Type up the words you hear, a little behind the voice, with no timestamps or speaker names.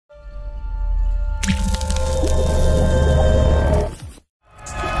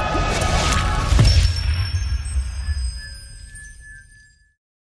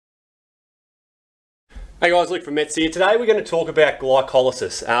Hey guys, Luke from Mets here. Today we're going to talk about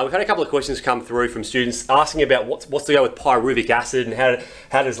glycolysis. We've had a couple of questions come through from students asking about what's to go with pyruvic acid and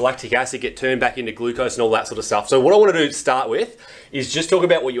how does lactic acid get turned back into glucose and all that sort of stuff. So what I want to do to start with is just talk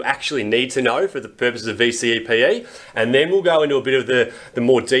about what you actually need to know for the purposes of VCE PE, and then we'll go into a bit of the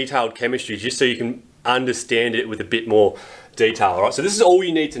more detailed chemistry just so you can understand it with a bit more detail. All right? So this is all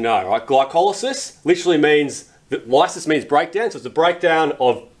you need to know. Right? Glycolysis literally means, lysis means breakdown, so it's a breakdown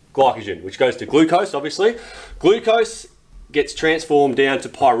of glycogen, which goes to glucose, obviously. Glucose gets transformed down to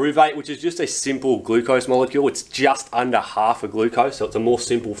pyruvate, which is just a simple glucose molecule. It's just under half a glucose, so it's a more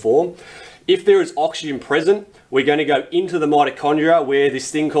simple form. If there is oxygen present, we're going to go into the mitochondria where this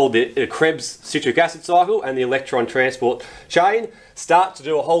thing called the Krebs citric acid cycle and the electron transport chain start to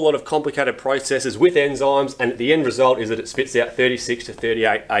do a whole lot of complicated processes with enzymes, and the end result is that it spits out 36 to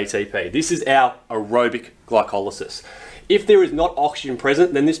 38 ATP. This is our aerobic glycolysis. If there is not oxygen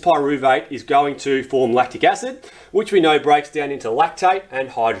present, then this pyruvate is going to form lactic acid, which we know breaks down into lactate and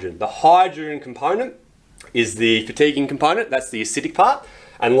hydrogen. The hydrogen component is the fatiguing component, that's the acidic part,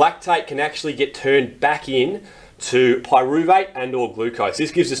 and lactate can actually get turned back in to pyruvate and or glucose.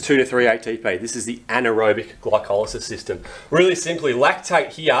 This gives us 2 to 3 ATP. This is the anaerobic glycolysis system. Really simply,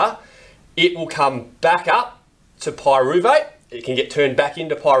 lactate here, it will come back up to pyruvate, it can get turned back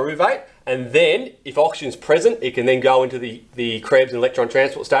into pyruvate, and then if oxygen is present, it can then go into the Krebs and electron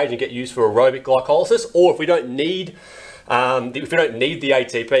transport stage and get used for aerobic glycolysis. Or if we don't need the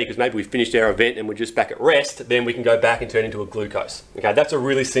ATP because maybe we've finished our event and we're just back at rest, then we can go back and turn into a glucose. Okay, that's a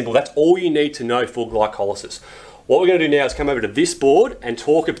really simple, that's all you need to know for glycolysis. What we're going to do now is come over to this board and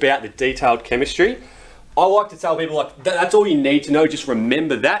talk about the detailed chemistry. I like to tell people, like, that's all you need to know, just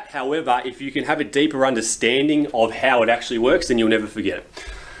remember that. However, if you can have a deeper understanding of how it actually works, then you'll never forget it.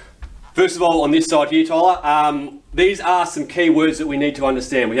 First of all, on this side here, Tyler, these are some key words that we need to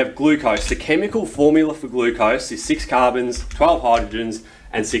understand. We have glucose. The chemical formula for glucose is 6 carbons, 12 hydrogens,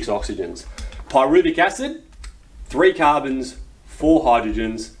 and 6 oxygens. Pyruvic acid, 3 carbons, 4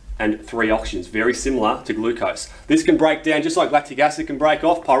 hydrogens, and 3 oxygens. Very similar to glucose. This can break down, just like lactic acid can break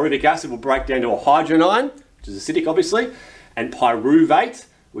off, pyruvic acid will break down to a hydrogen ion, which is acidic obviously, and pyruvate,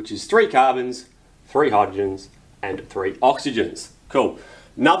 which is 3 carbons, 3 hydrogens, and 3 oxygens. Cool.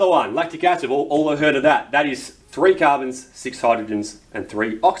 Another one, lactic acid, all I've heard of that. That is 3 carbons, 6 hydrogens, and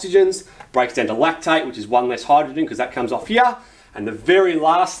 3 oxygens. Breaks down to lactate, which is 1 less hydrogen because that comes off here. And the very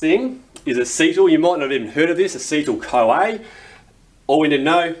last thing is acetyl. You might not have even heard of this, acetyl-CoA. All we need to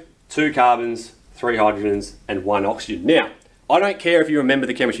know, 2 carbons, 3 hydrogens, and 1 oxygen. Now, I don't care if you remember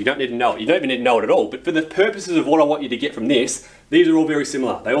the chemistry, you don't need to know it. You don't even need to know it at all. But for the purposes of what I want you to get from this, these are all very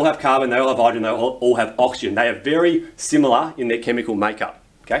similar. They all have carbon, they all have hydrogen, they all have oxygen. They are very similar in their chemical makeup.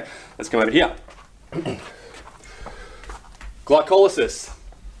 Okay, let's come over here. Glycolysis.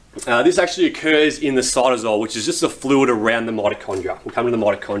 This actually occurs in the cytosol, which is just a fluid around the mitochondria. We'll come to the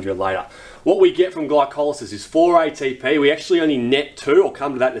mitochondria later. What we get from glycolysis is 4 ATP. We actually only net 2. I'll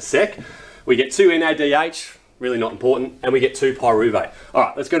come to that in a sec. We get 2 NADH, really not important, and we get 2 pyruvate. All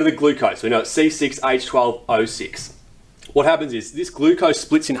right, let's go to the glucose. We know it's C6H12O6. What happens is this glucose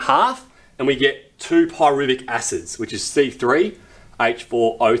splits in half, and we get 2 pyruvic acids, which is C3H4O3.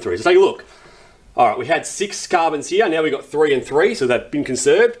 So take a look. All right, we had 6 carbons here. Now we've got 3 and 3, so they've been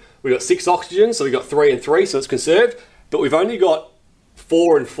conserved. We've got 6 oxygens, so we've got 3 and 3, so it's conserved. But we've only got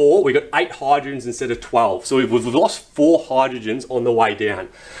 4 and 4. We've got 8 hydrogens instead of 12. So we've lost 4 hydrogens on the way down.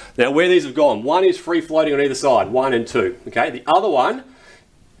 Now where these have gone, one is free floating on either side, 1 and 2. Okay, the other one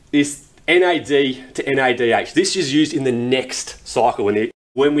is NAD to NADH. This is used in the next cycle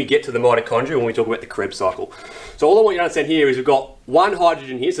when we get to the mitochondria, when we talk about the Krebs cycle. So all I want you to understand here is we've got 1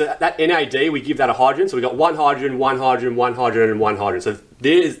 hydrogen here. So that NAD, we give that a hydrogen. So we've got 1 hydrogen, 1 hydrogen, 1 hydrogen, and 1 hydrogen. So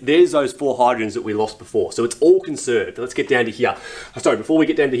there's those 4 hydrogens that we lost before. So it's all conserved. Let's get down to here. Sorry, before we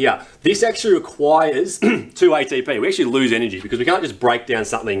get down to here, this actually requires 2 ATP. We actually lose energy because we can't just break down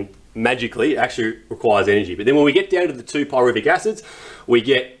something magically. It actually requires energy. But then when we get down to the 2 pyruvic acids, we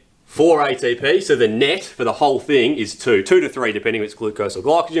get 4 ATP, so the net for the whole thing is 2 to 3, depending if it's glucose or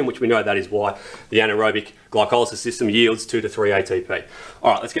glycogen, which we know that is why the anaerobic glycolysis system yields 2 to 3 ATP.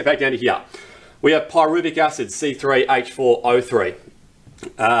 All right, let's get back down to here. We have pyruvic acid, C3H4O3.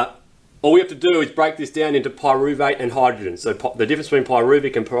 All we have to do is break this down into pyruvate and hydrogen. So the difference between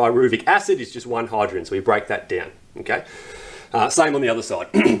pyruvic and pyruvic acid is just 1 hydrogen, so we break that down, okay? Same on the other side.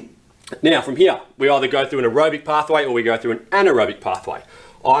 Now, from here, we either go through an aerobic pathway or we go through an anaerobic pathway.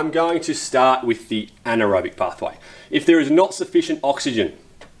 I'm going to start with the anaerobic pathway. If there is not sufficient oxygen,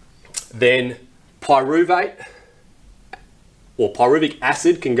 then pyruvate or pyruvic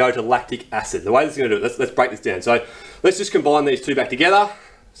acid can go to lactic acid. The way this is going to do it, let's break this down. So let's just combine these two back together.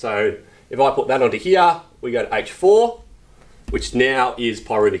 So if I put that onto here, we go to H4, which now is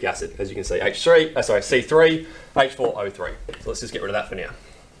pyruvic acid, as you can see, C3, H4O3. So let's just get rid of that for now.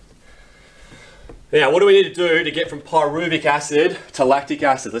 Now, what do we need to do to get from pyruvic acid to lactic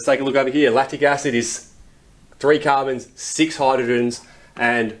acid? Let's take a look over here. Lactic acid is 3 carbons, 6 hydrogens,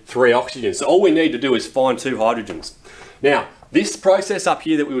 and 3 oxygens. So all we need to do is find 2 hydrogens. Now, this process up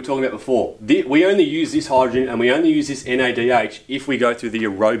here that we were talking about before, we only use this hydrogen and we only use this NADH if we go through the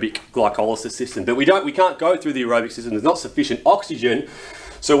aerobic glycolysis system. But we can't go through the aerobic system. There's not sufficient oxygen.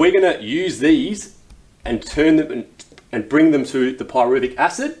 So we're going to use these and turn them and bring them to the pyruvic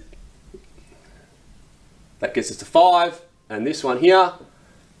acid. That gets us to 5. And this one here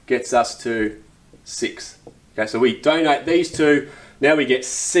gets us to 6. Okay, so we donate these two. Now we get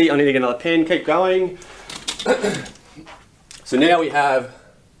C. I need to get another pen. Keep going. So now we have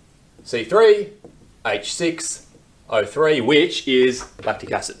C3, H6, O3, which is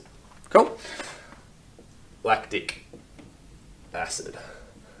lactic acid. Cool? Lactic acid.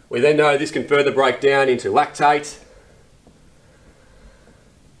 We then know this can further break down into lactate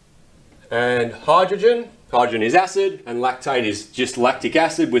and hydrogen. Hydrogen is acid and lactate is just lactic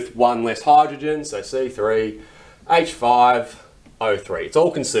acid with 1 less hydrogen. So C3, H5, O3. It's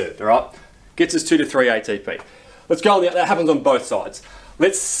all conserved, all right? Gets us 2 to 3 ATP. Let's go on, that happens on both sides.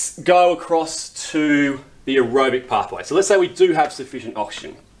 Let's go across to the aerobic pathway. So let's say we do have sufficient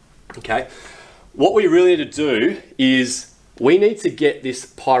oxygen, okay? What we really need to do is we need to get this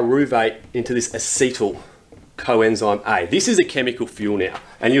pyruvate into this acetyl coenzyme A. This is a chemical fuel now,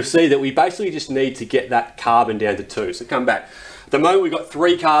 and you'll see that we basically just need to get that carbon down to 2. So come back. At the moment we've got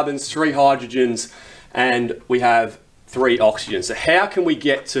 3 carbons, 3 hydrogens, and we have 3 oxygens. So how can we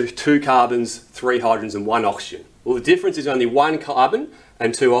get to 2 carbons, 3 hydrogens, and 1 oxygen? Well, the difference is only 1 carbon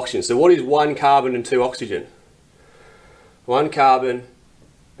and 2 oxygen. So what is 1 carbon and 2 oxygen? 1 carbon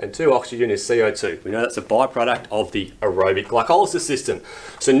and 2 oxygen is CO2. We know that's a byproduct of the aerobic glycolysis system.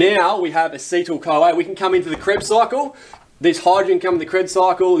 So now we have acetyl-CoA. We can come into the Krebs cycle. This hydrogen can come in the Krebs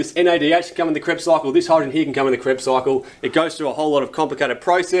cycle. This NADH can come in the Krebs cycle. This hydrogen here can come in the Krebs cycle. It goes through a whole lot of complicated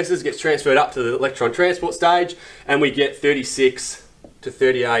processes, gets transferred up to the electron transport stage, and we get 36 to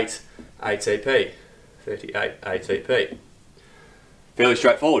 38 ATP. 38 ATP. Fairly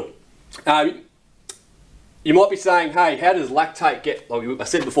straightforward. You might be saying, hey, how does lactate get, like I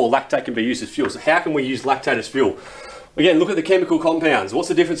said before, lactate can be used as fuel. So how can we use lactate as fuel? Again, look at the chemical compounds. What's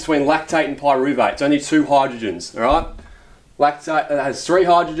the difference between lactate and pyruvate? It's only 2 hydrogens, all right? Lactate has 3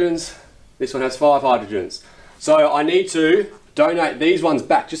 hydrogens. This one has 5 hydrogens. So I need to donate these ones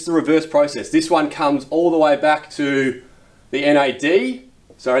back, just the reverse process. This one comes all the way back to the NAD,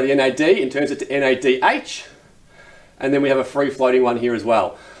 and turns it to NADH, and then we have a free floating one here as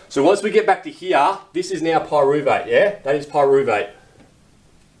well. So once we get back to here, this is now pyruvate, yeah? That is pyruvate,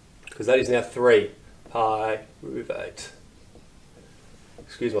 because that is now 3 pyruvate.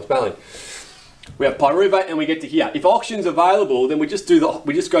 Excuse my spelling. We have pyruvate and we get to here. If oxygen's available, then we just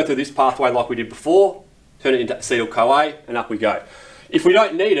go through this pathway like we did before, turn it into acetyl-CoA, and up we go. If we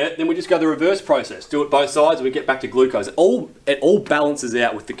don't need it, then we just go the reverse process. Do it both sides and we get back to glucose. It all balances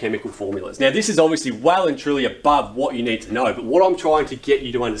out with the chemical formulas. Now this is obviously well and truly above what you need to know, but what I'm trying to get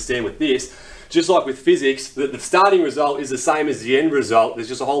you to understand with this, just like with physics, that the starting result is the same as the end result. There's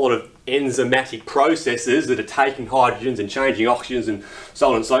just a whole lot of enzymatic processes that are taking hydrogens and changing oxygens and so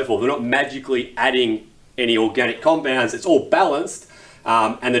on and so forth. They're not magically adding any organic compounds. It's all balanced.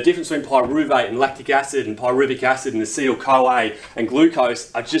 And the difference between pyruvate and lactic acid and pyruvic acid and acetyl-CoA and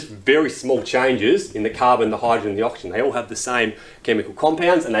glucose are just very small changes in the carbon, the hydrogen, and the oxygen. They all have the same chemical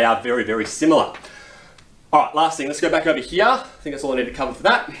compounds and they are very, very similar. All right, last thing, let's go back over here. I think that's all I need to cover for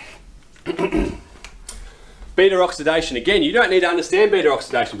that. Beta oxidation. Again, you don't need to understand beta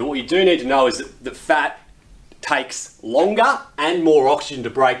oxidation, but what you do need to know is that fat takes longer and more oxygen to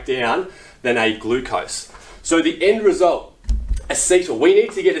break down than a glucose. So the end result, acetyl, we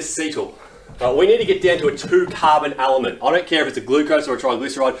need to get acetyl. We need to get down to a 2-carbon element. I don't care if it's a glucose or a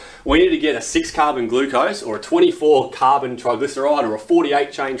triglyceride. We need to get a 6-carbon glucose or a 24-carbon triglyceride or a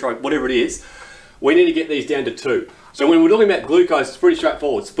 48-chain whatever it is. We need to get these down to 2. So when we're talking about glucose, it's pretty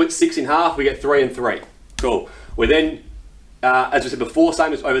straightforward. Split 6 in half, we get 3 and 3. Cool. We then, as we said before,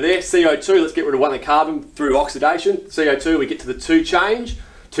 same as over there, CO2, let's get rid of 1 of the carbon through oxidation. CO2, we get to the 2 chains,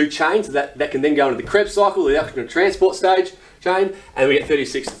 that can then go into the Krebs cycle, the electron transport stage chain, and we get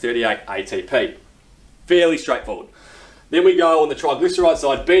 36 to 38 ATP. Fairly straightforward. Then we go on the triglyceride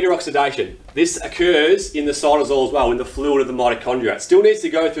side, beta oxidation. This occurs in the cytosol as well, in the fluid of the mitochondria. It still needs to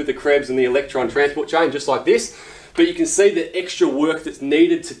go through the Krebs and the electron transport chain, just like this, But you can see the extra work that's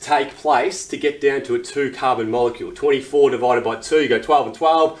needed to take place to get down to a 2 carbon molecule. 24 divided by 2, you go 12 and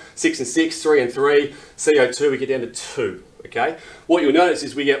 12, 6 and 6, 3 and 3, CO2, we get down to 2, okay? What you'll notice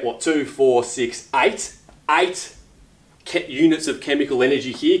is we get, what, 2, 4, 6, 8. 8 units of chemical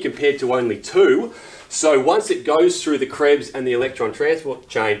energy here compared to only 2. So once it goes through the Krebs and the electron transport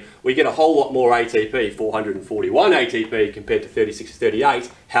chain, we get a whole lot more ATP, 441 ATP compared to 36 to 38.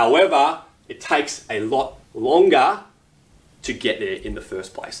 However, it takes a lot longer to get there in the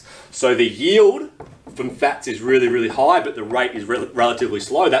first place. So the yield from fats is really, really high, but the rate is relatively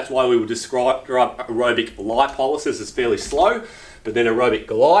slow. That's why we would describe aerobic lipolysis as fairly slow, but then aerobic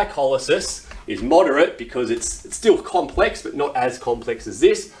glycolysis is moderate because it's still complex, but not as complex as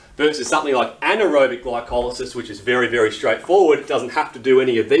this, versus something like anaerobic glycolysis, which is very, very straightforward. It doesn't have to do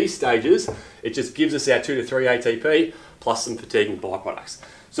any of these stages. It just gives us our 2 to 3 ATP plus some fatiguing byproducts.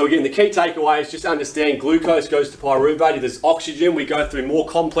 So again, the key takeaway is just understand glucose goes to pyruvate. If there's oxygen, we go through more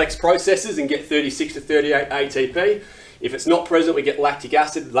complex processes and get 36 to 38 ATP. If it's not present, we get lactic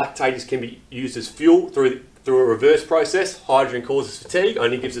acid. Lactases can be used as fuel through a reverse process. Hydrogen causes fatigue,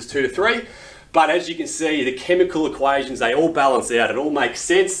 only gives us 2 to 3. But as you can see, the chemical equations, they all balance out. It all makes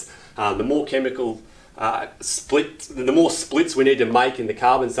sense. The more chemical the more splits we need to make in the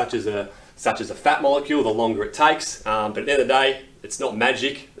carbon, such as a fat molecule, the longer it takes. But at the end of the day, it's not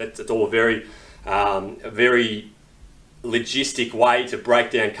magic. It's all a very logistic way to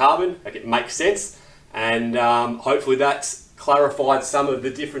break down carbon. Like, it makes sense. And hopefully that's clarified some of the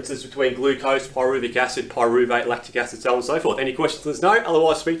differences between glucose, pyruvic acid, pyruvate, lactic acid, so on and so forth. Any questions, let us know.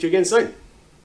 Otherwise, speak to you again soon.